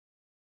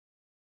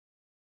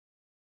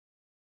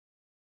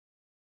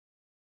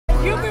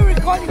You've been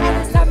recording all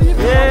this time.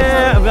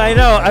 Yeah, I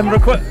know.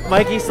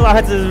 Mikey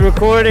Slots is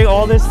recording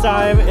all this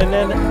time, and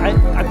then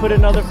I put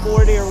another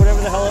 40 or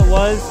whatever the hell it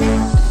was,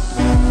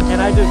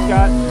 and I just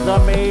got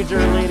the major,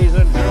 ladies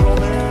and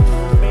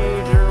gentlemen,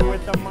 major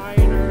with the minor.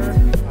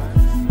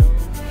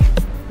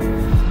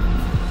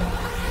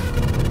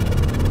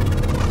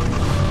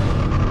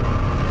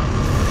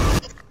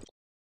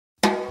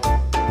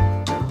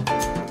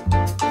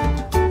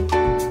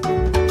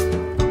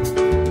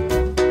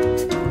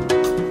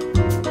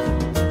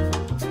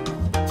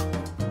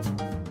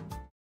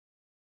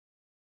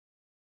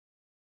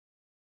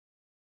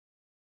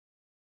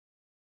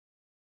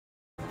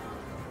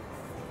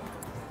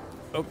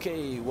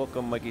 Okay,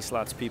 welcome Mikey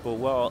Slots people.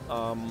 Well,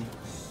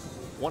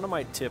 one of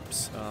my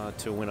tips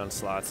to win on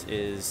slots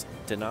is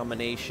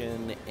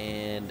denomination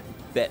and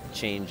bet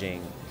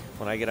changing.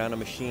 When I get on a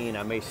machine,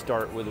 I may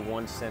start with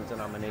 1 cent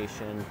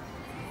denomination,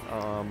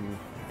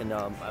 you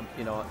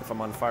know, if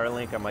I'm on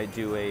Firelink, I might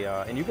do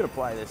and you could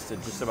apply this to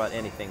just about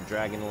anything,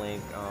 Dragon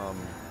Link,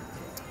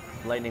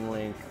 Lightning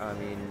Link, I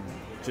mean,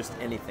 just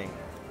anything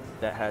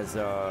that has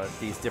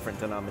these different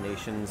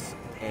denominations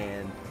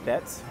and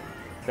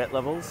bet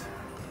levels.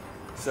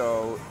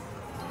 So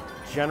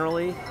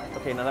generally,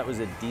 okay, now that was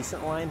a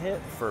decent line hit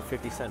for a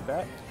 50-cent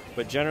bet,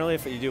 but generally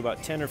if you do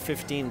about 10 or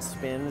 15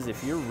 spins,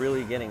 if you're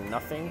really getting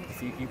nothing,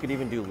 you could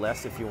even do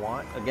less if you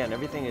want. Again,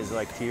 everything is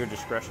like to your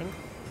discretion,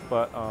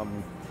 but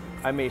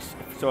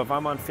so if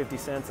I'm on 50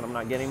 cents and I'm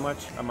not getting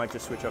much, I might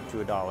just switch up to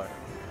 $1.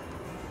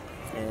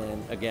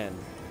 And again,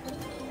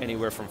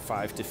 anywhere from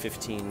 5 to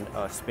 15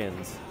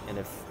 spins. And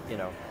if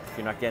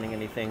you're not getting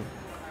anything,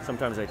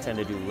 sometimes I tend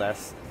to do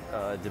less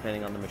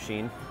depending on the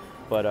machine.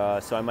 But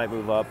so I might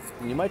move up,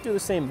 and you might do the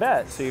same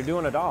bet. So you're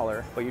doing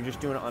 $1, but you're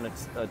just doing it on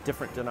a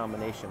different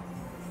denomination.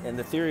 And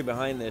the theory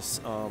behind this,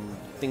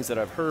 things that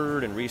I've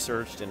heard and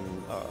researched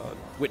and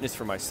witnessed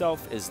for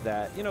myself, is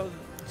that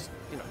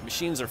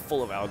machines are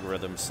full of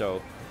algorithms.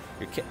 So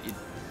it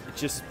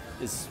just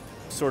is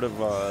sort of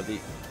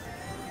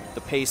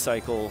the pay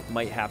cycle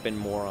might happen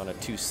more on a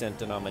 2-cent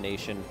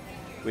denomination,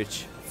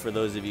 which for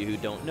those of you who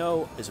don't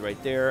know is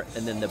right there,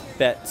 and then the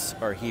bets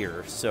are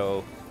here.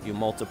 So you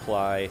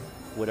multiply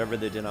whatever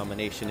the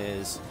denomination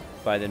is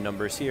by the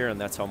numbers here, and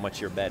that's how much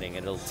you're betting,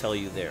 and it'll tell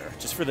you there,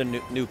 just for the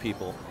new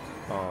people.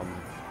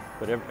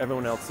 But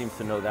everyone else seems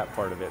to know that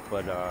part of it.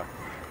 But so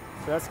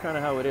that's kind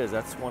of how it is.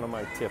 That's one of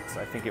my tips.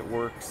 I think it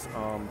works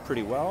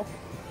pretty well.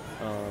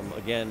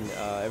 Again,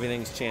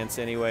 everything's chance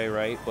anyway,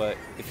 right? But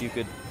if you've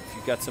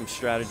got some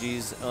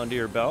strategies under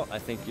your belt, I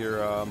think there's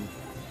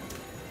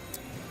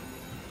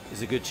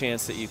a good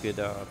chance that you could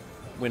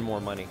win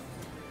more money.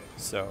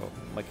 So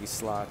Mikey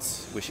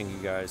Slots, wishing you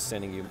guys,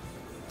 sending you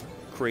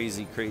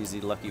crazy, crazy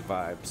lucky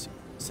vibes,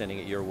 sending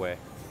it your way.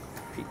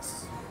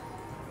 Peace.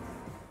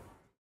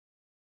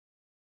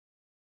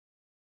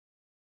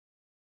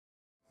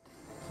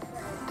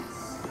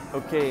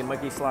 Okay,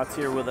 Mikey Slots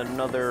here with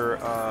another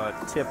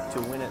tip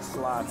to win at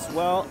slots.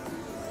 Well,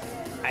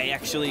 I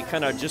actually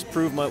kind of just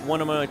proved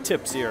one of my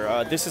tips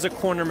here. This is a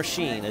corner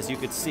machine, as you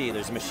can see.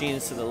 There's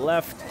machines to the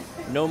left,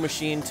 no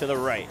machine to the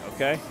right,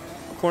 okay?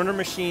 Corner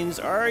machines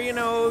are, you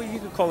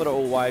could call it an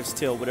old wives'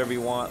 tale, whatever you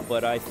want,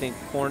 but I think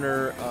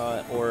corner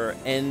or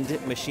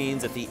end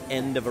machines at the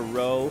end of a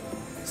row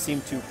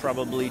seem to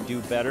probably do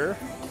better.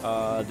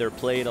 They're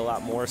played a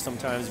lot more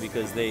sometimes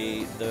because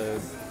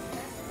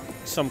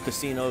some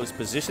casinos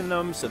position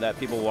them so that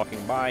people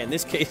walking by, in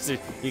this case,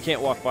 you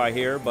can't walk by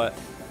here, but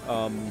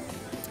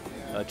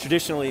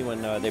traditionally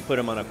when they put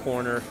them on a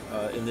corner,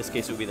 in this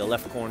case it would be the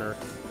left corner,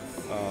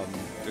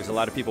 there's a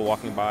lot of people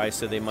walking by,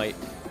 so they might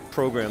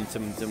program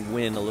to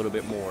win a little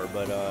bit more.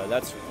 But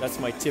that's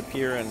my tip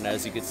here, and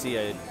as you can see,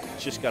 I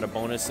just got a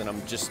bonus, and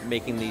I'm just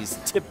making these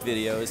tip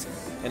videos,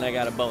 and I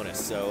got a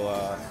bonus. So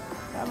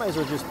I might as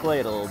well just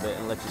play it a little bit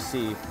and let you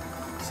see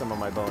some of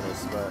my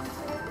bonus, but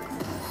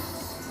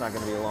it's not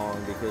going to be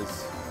long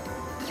because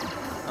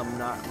I'm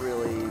not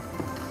really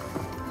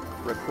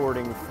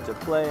recording to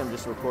play. I'm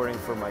just recording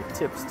for my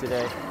tips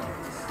today,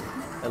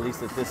 at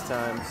least at this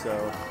time. So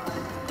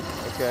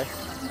okay,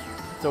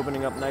 it's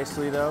opening up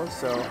nicely though.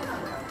 So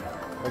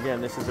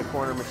again, this is a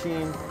corner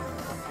machine.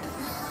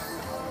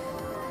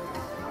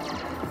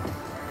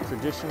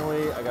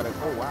 Traditionally, I got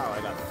oh wow,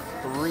 I got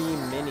 3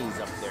 minis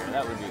up there.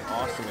 That would be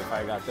awesome if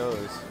I got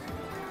those.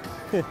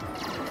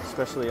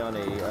 Especially on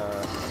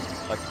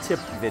a tip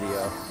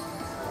video.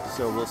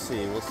 So we'll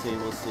see.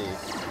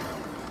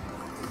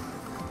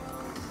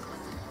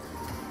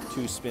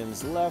 2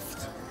 spins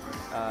left.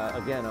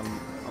 Again,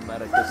 I'm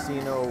at a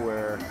casino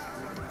where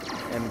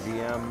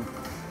MGM,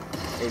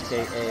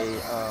 aka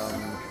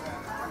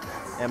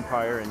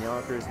Empire in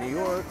Yonkers, New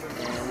York,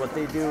 and what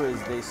they do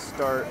is they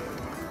start.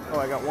 Oh,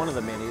 I got one of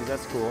the minis.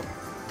 That's cool.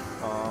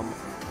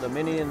 The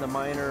mini and the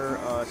minor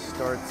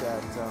starts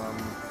at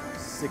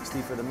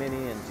 60 for the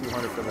mini and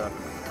 200 for the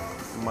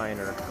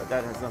minor, but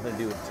that has nothing to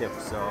do with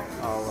tips. So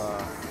I'll.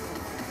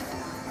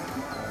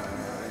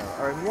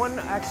 All right, one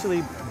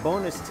actually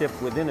bonus tip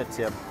within a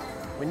tip.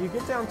 when you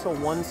get down to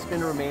one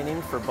spin remaining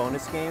for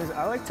bonus games,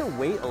 I like to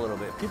wait a little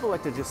bit. People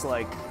like to just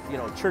like, you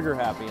know, trigger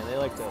happy and they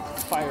like to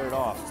fire it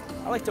off.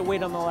 I like to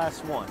wait on the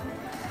last one.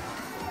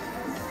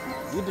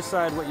 You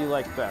decide what you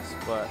like best,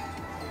 but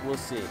we'll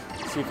see.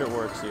 See if it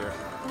works here.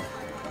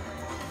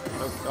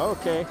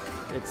 Okay,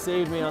 it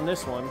saved me on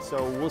this one,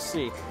 so we'll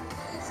see.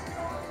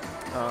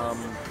 I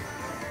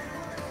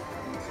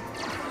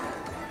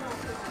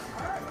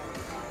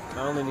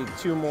only need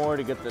 2 more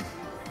to get the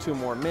 2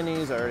 more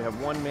minis. I already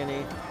have 1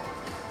 mini,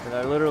 and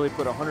I literally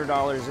put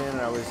 $100 in.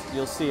 And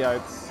you'll see,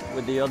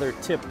 with the other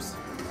tips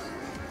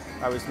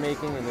I was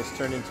making, and this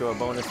turned into a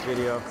bonus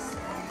video.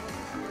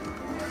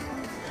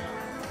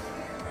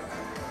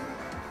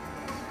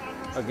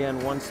 Again,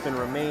 1 spin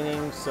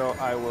remaining, so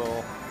I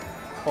will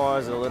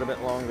pause a little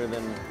bit longer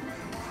than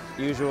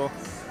usual.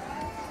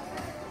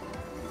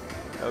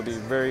 That would be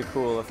very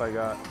cool if I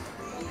got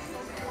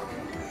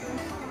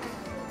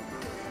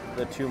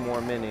the 2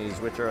 more minis,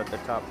 which are at the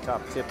top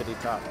tippity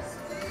top.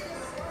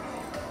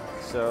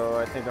 So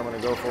I think I'm gonna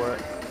go for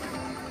it.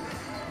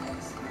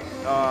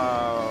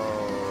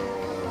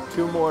 Oh,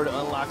 2 more to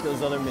unlock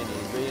those other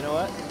minis. But you know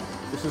what?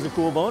 This is a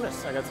cool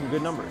bonus. I got some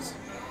good numbers.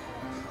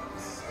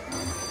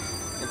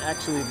 And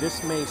actually,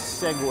 this may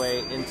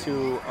segue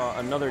into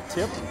another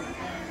tip,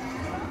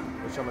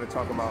 which I'm gonna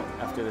talk about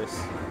after this.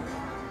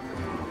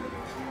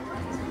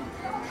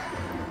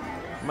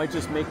 Might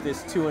just make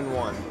this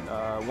 2-in-1.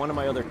 One of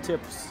my other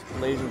tips,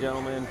 ladies and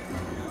gentlemen,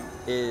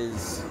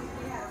 is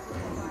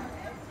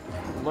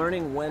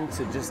learning when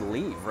to just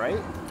leave, right?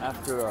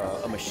 After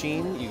a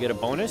machine, you get a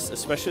bonus,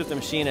 especially if the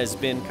machine has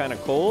been kind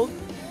of cold.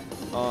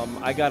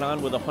 I got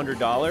on with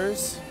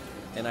 $100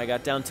 and I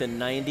got down to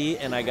 90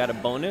 and I got a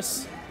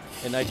bonus,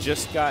 and I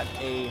just got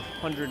a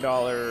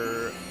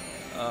 $100,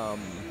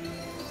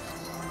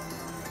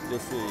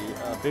 this is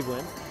a big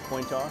win,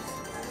 coin toss.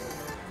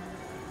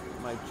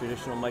 My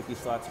traditional Mikey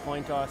slots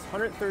coin toss,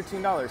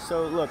 $113.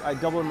 So look, I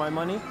doubled my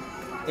money.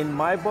 In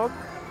my book,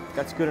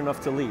 that's good enough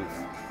to leave.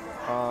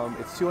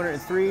 It's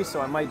 203, so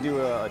I might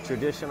do a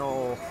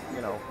traditional,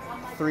 you know,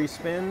 3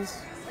 spins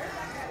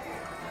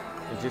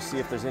and just see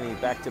if there's any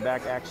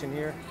back-to-back action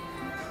here.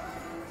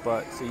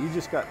 But so you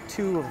just got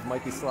 2 of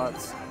Mikey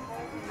slots,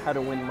 how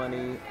to win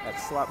money at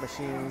slot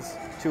machines,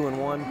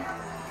 2-in-1.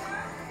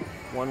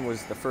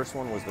 The first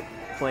one was the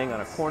playing on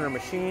a corner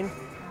machine,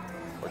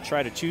 or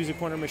try to choose a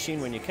corner machine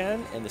when you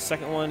can. And the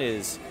second one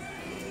is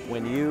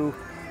when you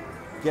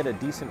get a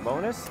decent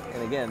bonus.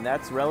 And again,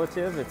 that's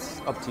relative. It's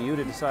up to you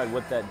to decide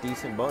what that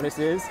decent bonus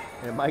is.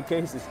 And in my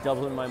case, it's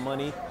doubling my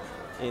money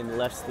in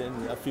less than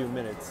a few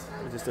minutes,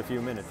 just a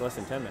few minutes, less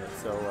than 10 minutes.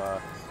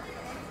 So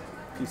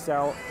peace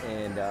out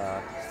and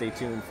stay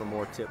tuned for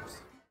more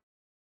tips.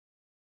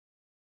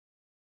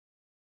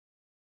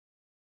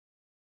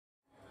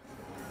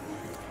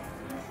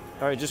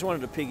 All right, just wanted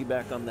to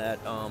piggyback on that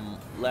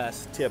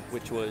last tip,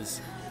 which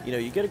was, you know,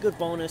 you get a good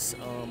bonus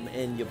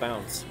and you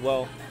bounce.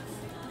 Well,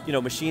 you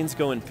know, machines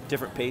go in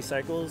different pay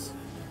cycles.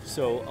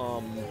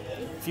 So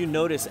if you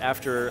notice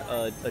after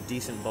a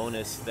decent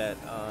bonus that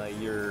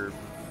you're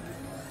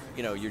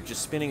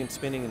just spinning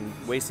and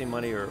wasting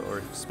money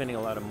or spending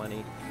a lot of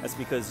money, that's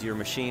because your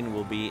machine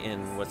will be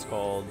in what's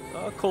called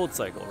a cold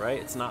cycle,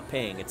 right? It's not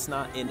paying. It's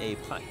not in a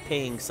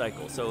paying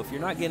cycle. So if you're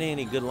not getting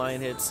any good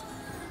line hits,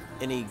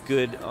 any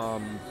good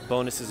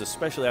bonuses,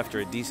 especially after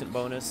a decent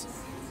bonus,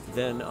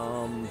 then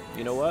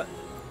you know what?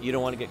 You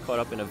don't want to get caught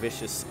up in a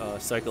vicious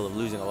cycle of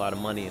losing a lot of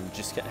money and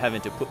just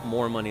having to put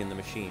more money in the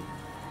machine.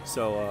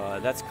 So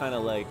that's kind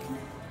of like,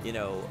 you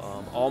know,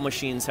 all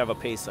machines have a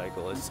pay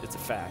cycle. It's a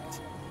fact.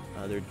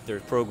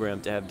 They're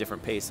programmed to have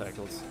different pay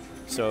cycles.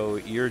 So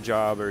your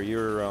job, or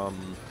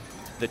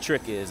the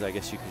trick is, I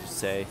guess you could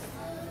say,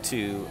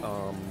 to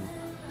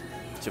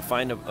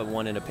find a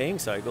one in a paying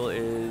cycle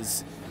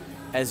is,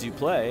 as you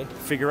play,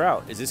 figure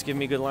out, is this giving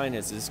me good line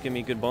hits? Is this giving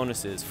me good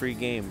bonuses, free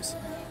games?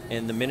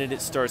 And the minute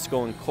it starts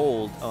going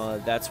cold,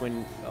 that's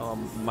when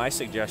my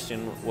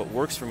suggestion, what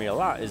works for me a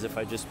lot, is if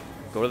I just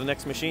go to the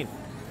next machine.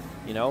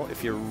 You know,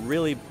 if you're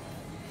really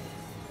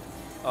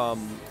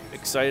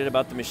excited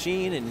about the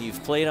machine and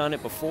you've played on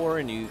it before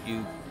and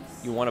you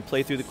want to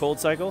play through the cold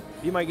cycle,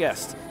 be my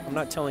guest. I'm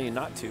not telling you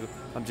not to.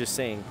 I'm just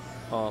saying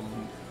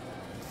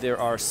there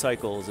are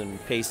cycles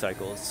and pay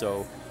cycles.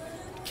 So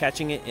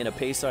catching it in a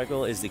pay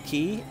cycle is the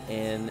key,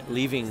 and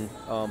leaving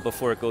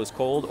before it goes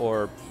cold,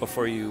 or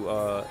before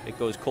it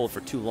goes cold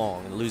for too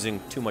long and losing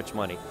too much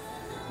money.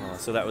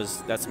 So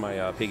that's my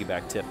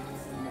piggyback tip.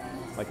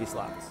 Mikey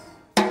slots.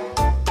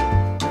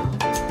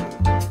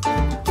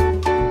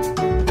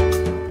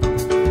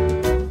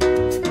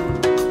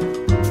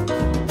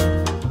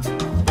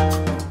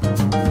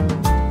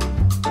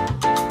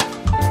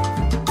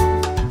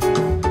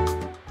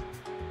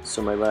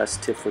 So my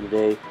last tip for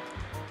today: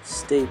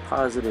 stay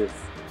positive.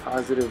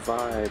 Positive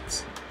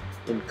vibes.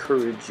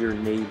 Encourage your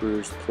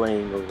neighbors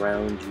playing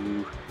around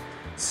you.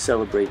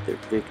 Celebrate their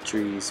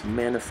victories.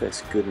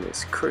 Manifest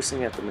goodness.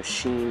 Cursing at the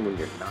machine when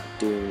you're not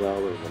doing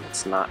well or when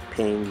it's not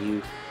paying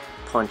you.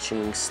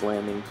 Punching,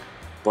 slamming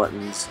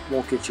buttons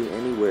won't get you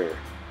anywhere.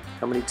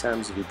 How many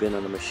times have you been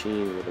on a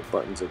machine where the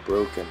buttons are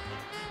broken?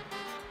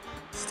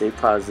 Stay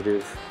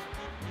positive,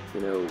 you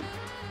know,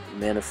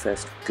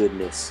 manifest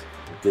goodness,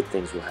 and good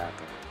things will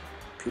happen.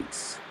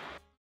 Peace.